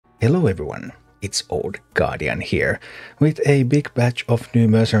Hello everyone, it's Old Guardian here. With a big batch of new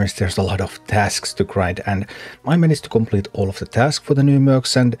mercenaries, there's a lot of tasks to grind, and I managed to complete all of the tasks for the new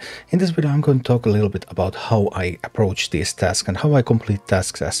mercs, and in this video I'm going to talk a little bit about how I approach these tasks and how I complete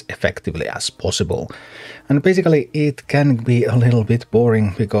tasks as effectively as possible. And basically it can be a little bit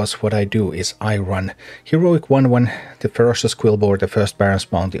boring, because what I do is I run Heroic 1-1, the Ferocious Quillboard, the first Baron's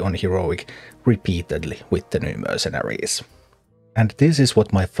Bounty on Heroic, repeatedly with the new mercenaries. And this is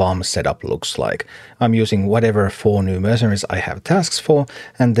what my farm setup looks like. I'm using whatever 4 new mercenaries I have tasks for,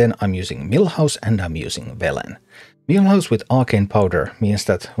 and then I'm using Millhouse and I'm using Velen. Millhouse with Arcane Powder means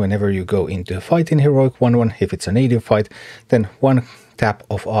that whenever you go into a fight in Heroic 1-1, if it's a native fight, then one tap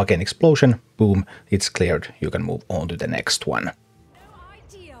of Arcane Explosion, boom, it's cleared, you can move on to the next one.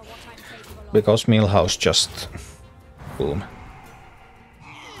 Because Millhouse just... boom.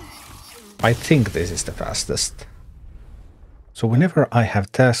 I think this is the fastest. So whenever I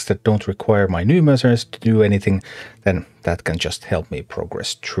have tasks that don't require my new mercenaries to do anything, then that can just help me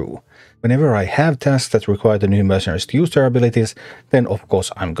progress through. Whenever I have tasks that require the new mercenaries to use their abilities, then of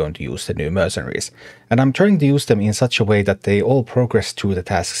course I'm going to use the new mercenaries. And I'm trying to use them in such a way that they all progress through the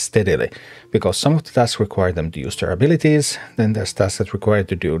tasks steadily, because some of the tasks require them to use their abilities, then there's tasks that require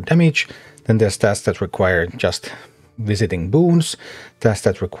to do damage, then there's tasks that require just visiting boons, tasks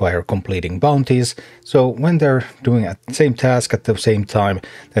that require completing bounties. So when they're doing the same task at the same time,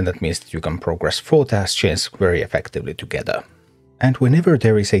 then that means that you can progress 4 task chains very effectively together. And whenever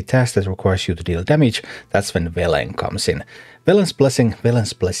there is a task that requires you to deal damage, that's when Velen comes in. Velen's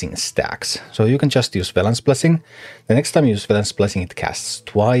Blessing stacks. So you can just use Velen's Blessing. The next time you use Velen's Blessing, it casts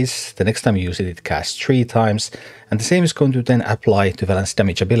twice. The next time you use it, it casts 3 times. And the same is going to then apply to Velen's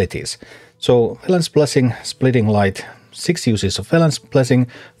damage abilities. So Velen's Blessing, Splitting Light, 6 uses of Velen's Blessing,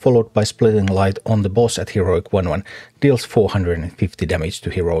 followed by Splitting Light on the boss at Heroic 1-1, deals 450 damage to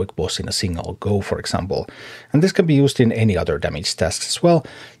Heroic boss in a single go, for example. And this can be used in any other damage tasks as well.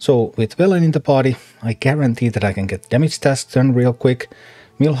 So with Velen in the party, I guarantee that I can get damage tasks done real quick.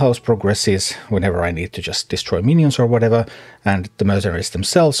 Millhouse progresses whenever I need to just destroy minions or whatever, and the mercenaries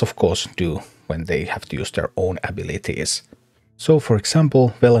themselves, of course, do when they have to use their own abilities. So for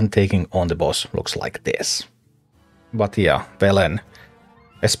example, Velen taking on the boss looks like this. But yeah, Velen,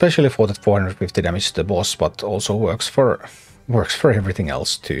 especially for that 450 damage to the boss, but also works for everything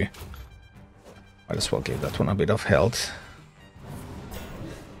else too. Might as well give that one a bit of health.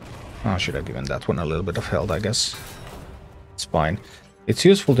 I should have given that one a little bit of health, I guess. It's fine. It's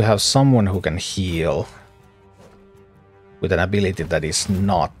useful to have someone who can heal with an ability that is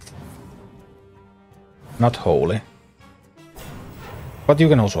not holy. But you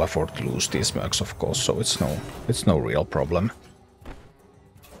can also afford to lose these mercs, of course, so it's no real problem.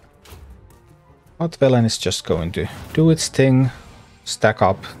 But Velen is just going to do its thing, stack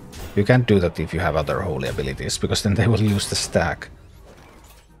up. You can't do that if you have other holy abilities, because then they will use the stack.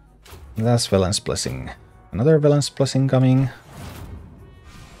 And that's Velen's Blessing. Another Velen's Blessing coming.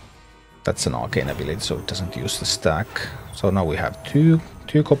 That's an arcane ability, so it doesn't use the stack. So now we have two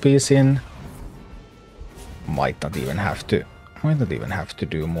copies in. Might not even have to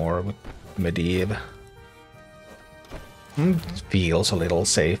do more with Medivh. It feels a little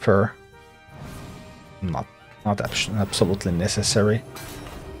safer. Not absolutely necessary.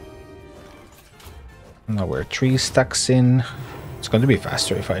 Now we're 3 stacks in. It's going to be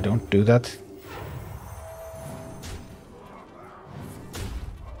faster if I don't do that.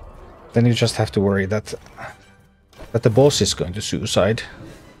 Then you just have to worry that the boss is going to suicide.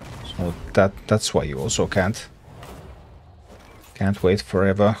 So that's why you also can't wait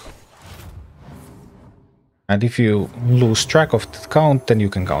forever. And if you lose track of the count, then you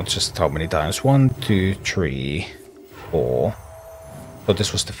can count just how many times. 1, 2, 3, 4. So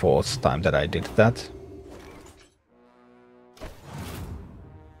this was the 4th time that I did that.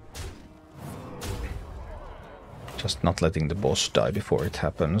 Just not letting the boss die before it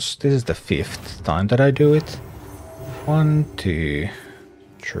happens. This is the 5th time that I do it. 1, 2,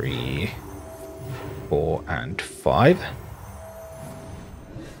 3, 4, and 5.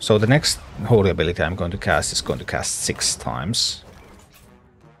 So the next holy ability I'm going to cast is going to cast 6 times.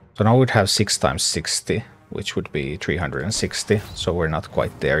 So now we'd have 6 times 60, which would be 360, so we're not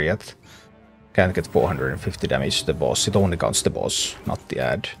quite there yet. Can't get 450 damage to the boss, it only counts the boss, not the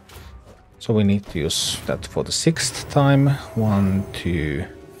ad. So we need to use that for the 6th time. 1, 2,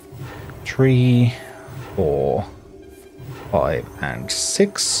 3, 4, 5, and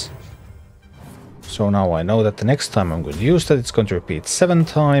 6. So now I know that the next time I'm going to use that, it's going to repeat 7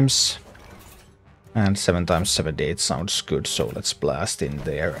 times. And 7 times 78 sounds good, so let's blast in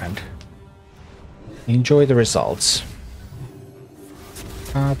there and enjoy the results.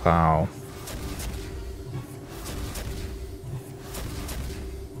 Pow pow.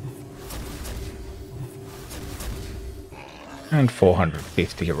 And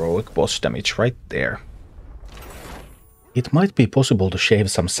 450 heroic boss damage right there. It might be possible to shave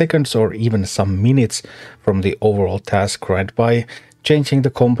some seconds or even some minutes from the overall task grind by changing the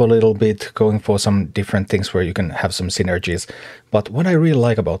comp a little bit, going for some different things where you can have some synergies. But what I really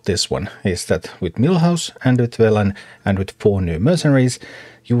like about this one is that with Millhouse and with Velen and with 4 new mercenaries,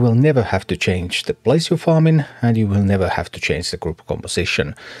 you will never have to change the place you farm in, and you will never have to change the group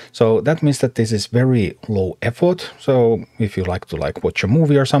composition. So that means that this is very low effort. So if you like to watch a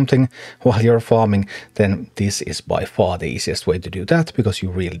movie or something while you're farming, then this is by far the easiest way to do that, because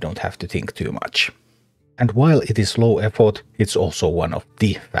you really don't have to think too much. And while it is low effort, it's also one of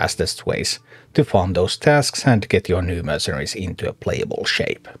the fastest ways to farm those tasks and get your new mercenaries into a playable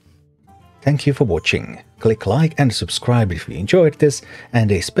shape. Thank you for watching. Click like and subscribe if you enjoyed this,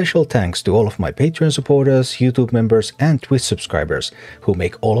 and a special thanks to all of my Patreon supporters, YouTube members and Twitch subscribers who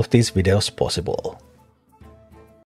make all of these videos possible.